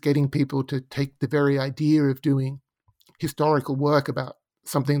already is getting people to take the very idea of doing historical work about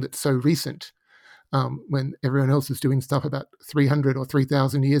something that's so recent, when everyone else is doing stuff about 300 or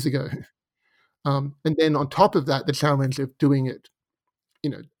 3,000 years ago. And then on top of that, the challenge of doing it,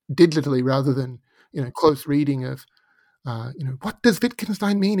 digitally rather than, close reading of, what does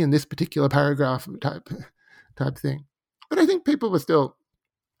Wittgenstein mean in this particular paragraph type thing. But I think people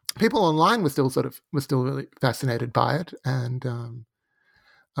online were still really fascinated by it, and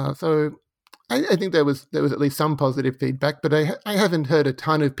so I think there was at least some positive feedback. But I haven't heard a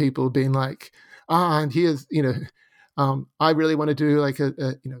ton of people being like, and here's I really want to do like a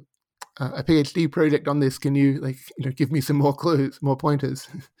PhD project on this. Can you give me some more clues, more pointers?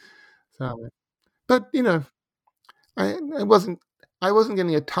 So, but I wasn't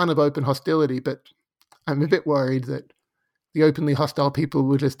getting a ton of open hostility, but I'm a bit worried that the openly hostile people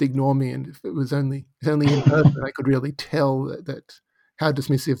will just ignore me, and if it was only in person, I could really tell that how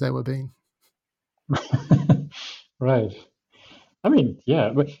dismissive they were being. Right. I mean, yeah.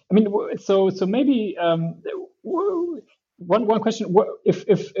 But I mean, so maybe one question.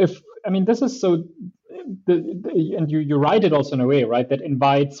 If I mean, this is so. And you write it also in a way, right, that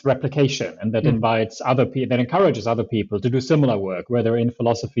invites replication, and that invites other people, that encourages other people to do similar work, whether in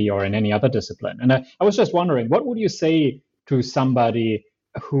philosophy or in any other discipline. And I was just wondering, what would you say to somebody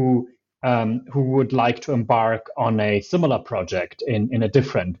who would like to embark on a similar project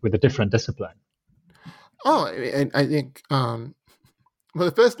with a different discipline? Oh, and I think well,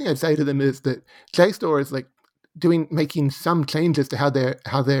 the first thing I'd say to them is that JSTOR is like making some changes to how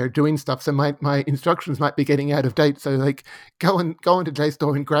they're doing stuff. So my instructions might be getting out of date. So like go into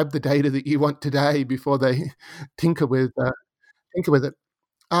JSTOR and grab the data that you want today before they tinker with it.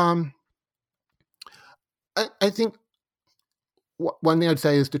 I think one thing I'd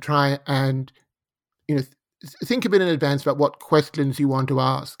say is to try and think a bit in advance about what questions you want to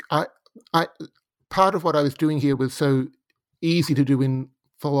ask. Part of what I was doing here was so easy to do in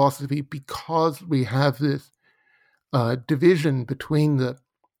philosophy because we have this division between the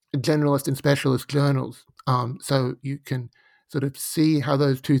generalist and specialist journals. So you can sort of see how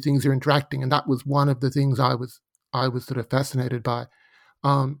those two things are interacting, and that was one of the things I was sort of fascinated by.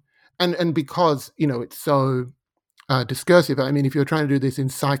 And because it's so discursive. I mean, if you're trying to do this in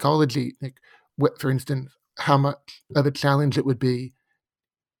psychology, like, for instance, how much of a challenge it would be,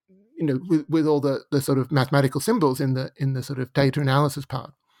 with all the sort of mathematical symbols in the sort of data analysis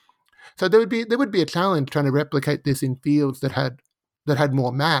part. So there would be a challenge trying to replicate this in fields that had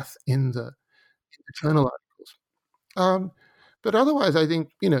more math in the journal articles. But otherwise, I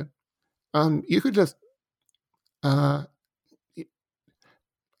think you could just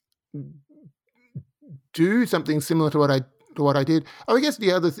do something similar to what I did. Oh, I guess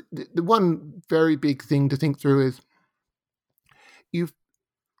the one very big thing to think through is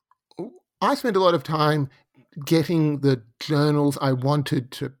I spent a lot of time getting the journals I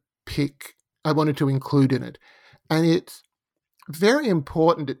wanted to include in it. And it's very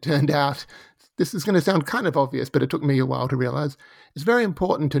important, it turned out, this is going to sound kind of obvious, but it took me a while to realize, it's very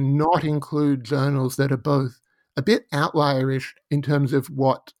important to not include journals that are both a bit outlierish in terms of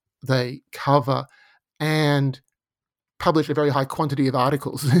what they cover and publish a very high quantity of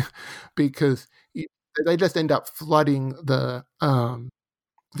articles because they just end up flooding the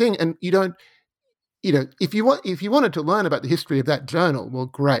thing. And you don't, if you wanted to learn about the history of that journal, well,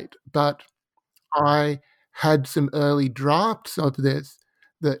 great. But I had some early drafts of this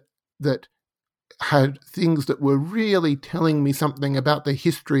that had things that were really telling me something about the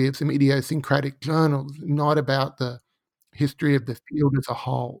history of some idiosyncratic journals, not about the history of the field as a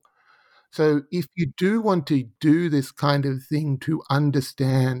whole. So if you do want to do this kind of thing to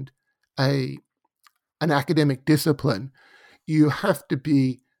understand an academic discipline, you have to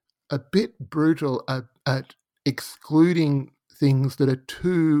be a bit brutal at excluding things that are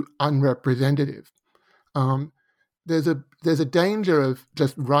too unrepresentative. There's a danger of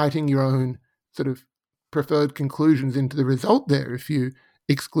just writing your own sort of preferred conclusions into the result there if you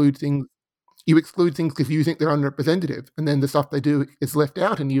exclude things. You exclude things because you think they're unrepresentative, and then the stuff they do is left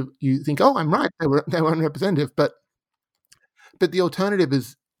out, and you think, oh, I'm right, they were unrepresentative. But the alternative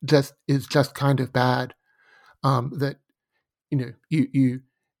is just kind of bad. That you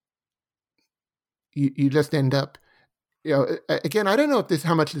just end up, again, I don't know if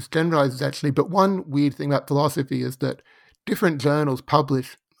how much this generalizes actually, but one weird thing about philosophy is that different journals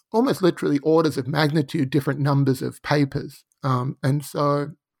publish almost literally orders of magnitude different numbers of papers, and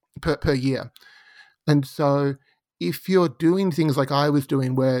so per year. And so if you're doing things like I was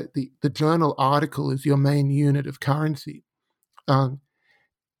doing, where the journal article is your main unit of currency,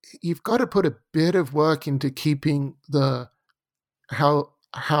 you've got to put a bit of work into keeping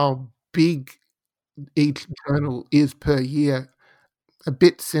how big each journal is per year a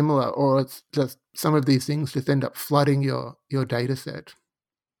bit similar, or it's just some of these things just end up flooding your data set.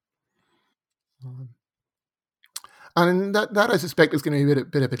 And that I suspect is going to be a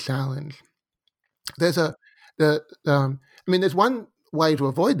bit of a challenge. There's one way to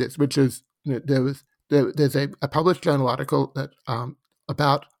avoid this, which is there's a published journal article that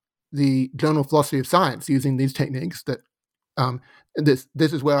about the journal Philosophy of Science using these techniques. That this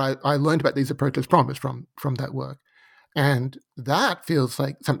is where I learned about these approaches from that work, and that feels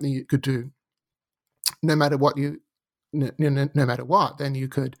like something you could do no matter what no matter what. Then you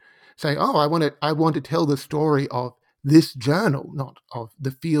could say, oh, I want to tell the story of this journal, not of the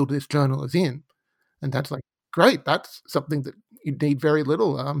field this journal is in. And that's like, great, that's something that you need very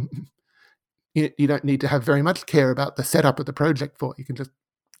little. You don't need to have very much care about the setup of the project for. You can just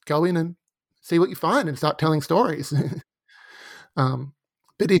go in and see what you find and start telling stories. But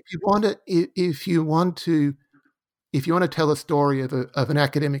if you want to tell a story of an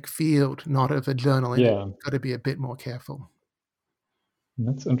academic field, not of a journal, you've got to be a bit more careful.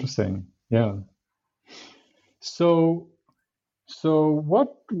 That's interesting. Yeah. So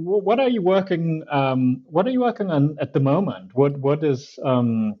what are you working on at the moment? What is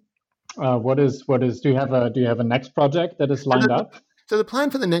do you have a next project that is lined up? So the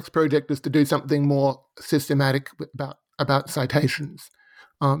plan for the next project is to do something more systematic about citations.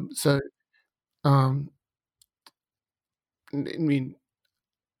 I mean,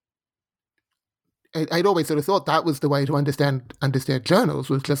 I'd always sort of thought that was the way to understand journals,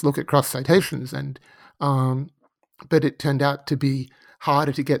 was just look at cross citations, and but it turned out to be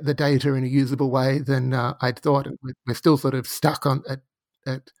harder to get the data in a usable way than I'd thought, and we're still sort of stuck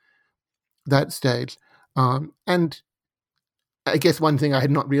at that stage. And I guess one thing I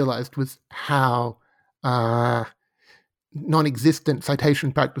had not realized was how non-existent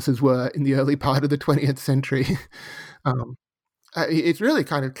citation practices were in the early part of the 20th century. It's really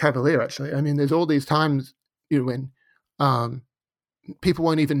kind of cavalier, actually. I mean, there's all these times when people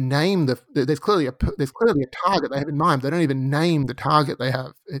won't even name there's clearly a target they have in mind. They don't even name the target they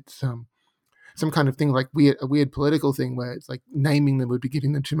have. It's some kind of thing like a weird political thing where it's like naming them would be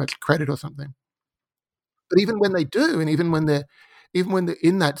giving them too much credit or something. But even when they do, and even when they're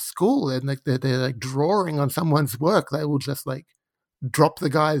in that school and like they're like drawing on someone's work, they will just like drop the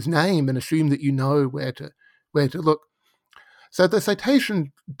guy's name and assume that you know where to look. So the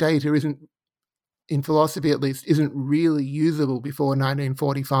citation data isn't, in philosophy at least, isn't really usable before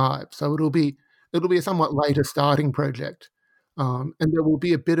 1945. So it'll be a somewhat later starting project. And there will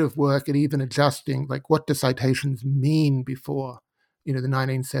be a bit of work at even adjusting, like, what do citations mean before, the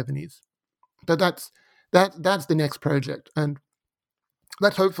 1970s. But that's the next project, and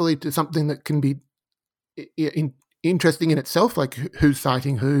that's hopefully to something that can be interesting in itself, like who's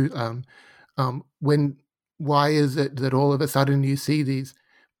citing who, why is it that all of a sudden you see these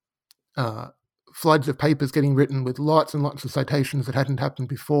floods of papers getting written with lots and lots of citations that hadn't happened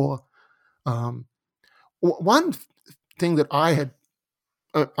before. One thing that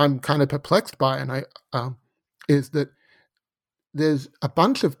I'm kind of perplexed by, and is that there's a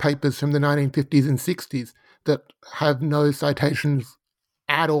bunch of papers from the 1950s and 60s that have no citations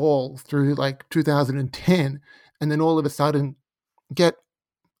at all through like 2010, and then all of a sudden get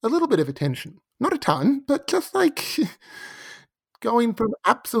a little bit of attention. Not a ton, but just like going from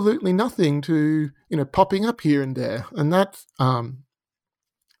absolutely nothing to, popping up here and there. And that's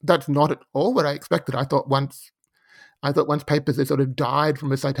not at all what I expected. I thought once papers had sort of died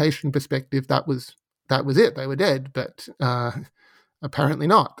from a citation perspective, that was it. They were dead, but apparently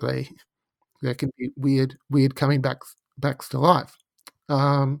not. There can be weird coming backs to life.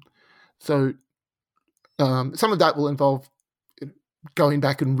 So some of that will involve going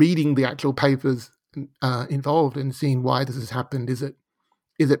back and reading the actual papers involved and seeing why this has happened. Is it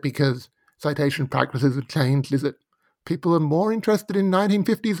because citation practices have changed? Is it people are more interested in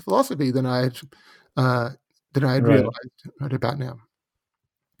 1950s philosophy than I had realized right about now?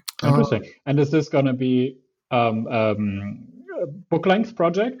 Interesting. And is this going to be a book length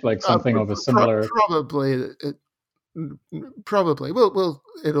project, like something of a similar? Probably.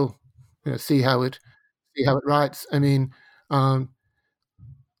 It'll see how it writes. I mean,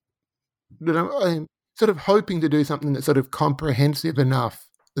 but I'm sort of hoping to do something that's sort of comprehensive enough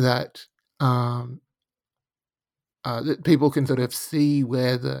that that people can sort of see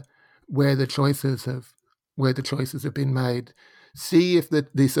where the choices have been made. See if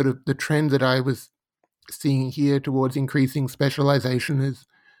the trend that I was seeing here towards increasing specialization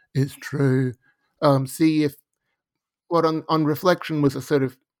is true. See if what on reflection was a sort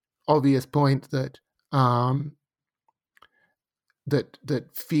of obvious point that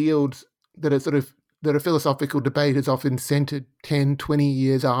fields that a philosophical debate is often centered 10, 20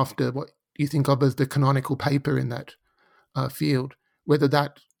 years after what you think of as the canonical paper in that field, whether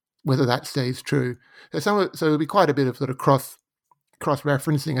that stays true. So there'll be quite a bit of sort of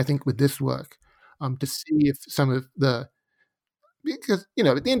cross-referencing, I think, with this work, to see if some of because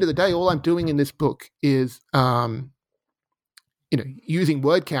at the end of the day, all I'm doing in this book is using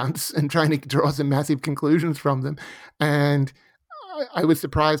word counts and trying to draw some massive conclusions from them. And I was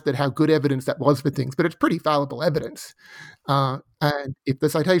surprised at how good evidence that was for things, but it's pretty fallible evidence. And if the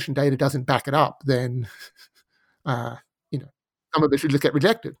citation data doesn't back it up, then, some of it should just get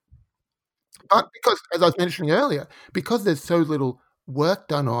rejected. But because, as I was mentioning earlier, because there's so little work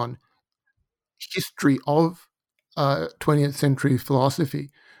done on history of 20th century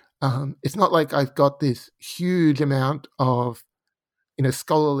philosophy, it's not like I've got this huge amount of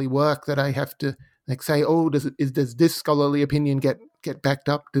scholarly work that I have to like say, does this scholarly opinion get backed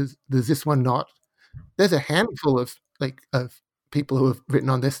up? Does this one not? There's a handful of people who have written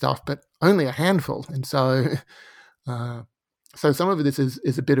on this stuff, but only a handful, and so some of this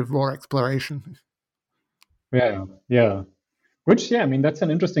is a bit of raw exploration. Yeah. Which, I mean, that's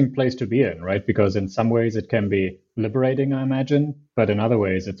an interesting place to be in, right? Because in some ways it can be liberating, I imagine, but in other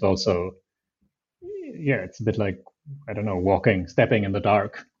ways it's also, it's a bit like, I don't know, stepping in the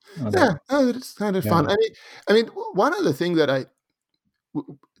dark. It's kind of fun. I mean, one other thing that I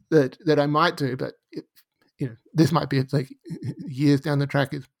might do, but this might be like years down the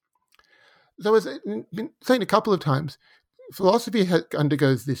track, is, so as I've been saying a couple of times, philosophy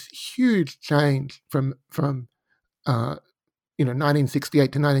undergoes this huge change from 1968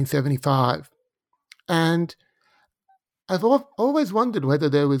 to 1975, and I've always wondered whether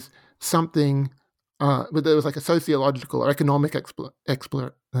there was something. Whether there was like a sociological or economic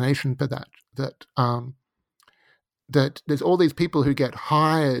explanation for that. That there's all these people who get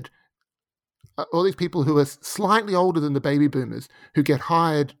hired, all these people who are slightly older than the baby boomers, who get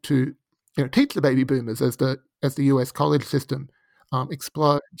hired to teach the baby boomers as the US college system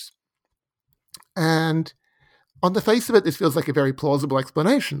explodes. And on the face of it, this feels like a very plausible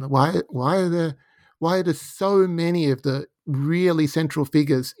explanation. Why are there so many of the really central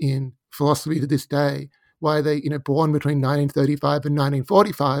figures in philosophy to this day? Why are they born between 1935 and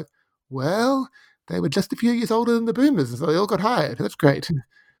 1945? Well, they were just a few years older than the boomers, and so they all got hired. That's great.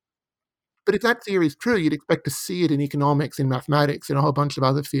 But if that theory is true, you'd expect to see it in economics, in mathematics, in a whole bunch of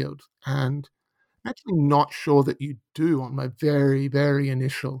other fields. And I'm actually not sure that you do on my very, very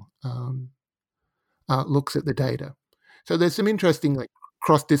initial looks at the data. So there's some interesting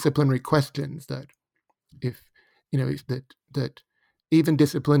cross-disciplinary questions that that even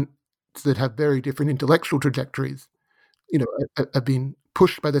disciplines that have very different intellectual trajectories, have been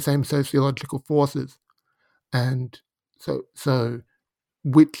pushed by the same sociological forces. And so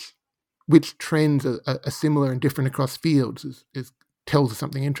which trends are similar and different across fields is tells us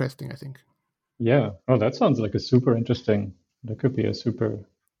something interesting, I think. Yeah. Oh, that sounds like a super interesting. That could be a super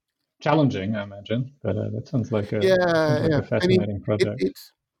challenging, I imagine, but that sounds like a fascinating project.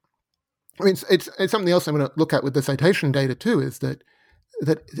 It's something else I'm going to look at with the citation data too. Is that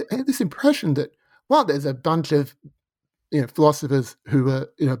I have this impression that while there's a bunch of philosophers who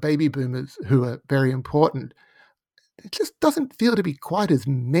are baby boomers who are very important, it just doesn't feel to be quite as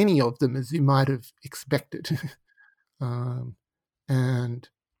many of them as you might have expected. And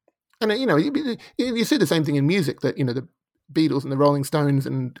you see the same thing in music, that the Beatles and the Rolling Stones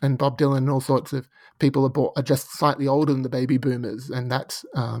and Bob Dylan and all sorts of people are just slightly older than the baby boomers, and that's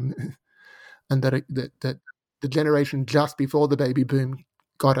and that the generation just before the baby boom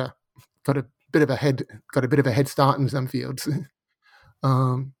got a bit of a head start in some fields.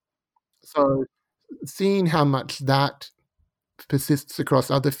 So seeing how much that persists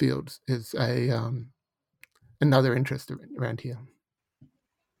across other fields is another interest around here.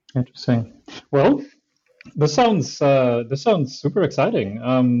 Interesting. Well, this sounds super exciting.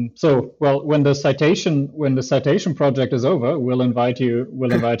 When the citation project is over, we'll invite you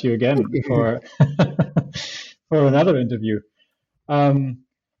again for another interview.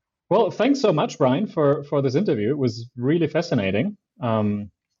 Well, thanks so much, Brian, for this interview. It was really fascinating.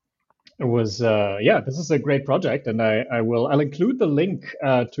 This is a great project, and I'll include the link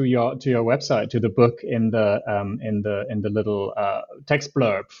to your website, to the book in the little text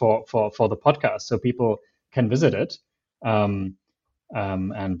blurb for the podcast, so people can visit it and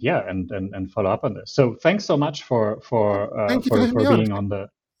follow up on this. So thanks so much for being on the.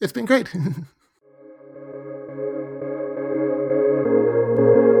 It's been great.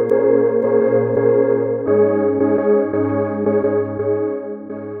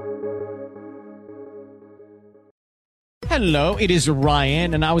 Hello, it is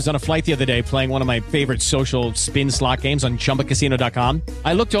Ryan, and I was on a flight the other day playing one of my favorite social spin slot games on ChumbaCasino.com.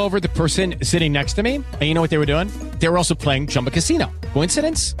 I looked over at the person sitting next to me, and you know what they were doing? They were also playing Chumba Casino.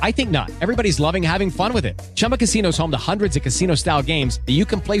 Coincidence? I think not. Everybody's loving having fun with it. Chumba Casino is home to hundreds of casino-style games that you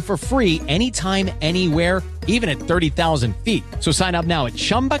can play for free anytime, anywhere, even at 30,000 feet. So sign up now at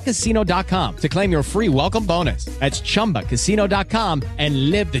ChumbaCasino.com to claim your free welcome bonus. That's ChumbaCasino.com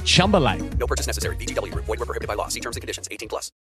and live the Chumba life. No purchase necessary. VGW. Void where prohibited by law. See terms and conditions. 18+.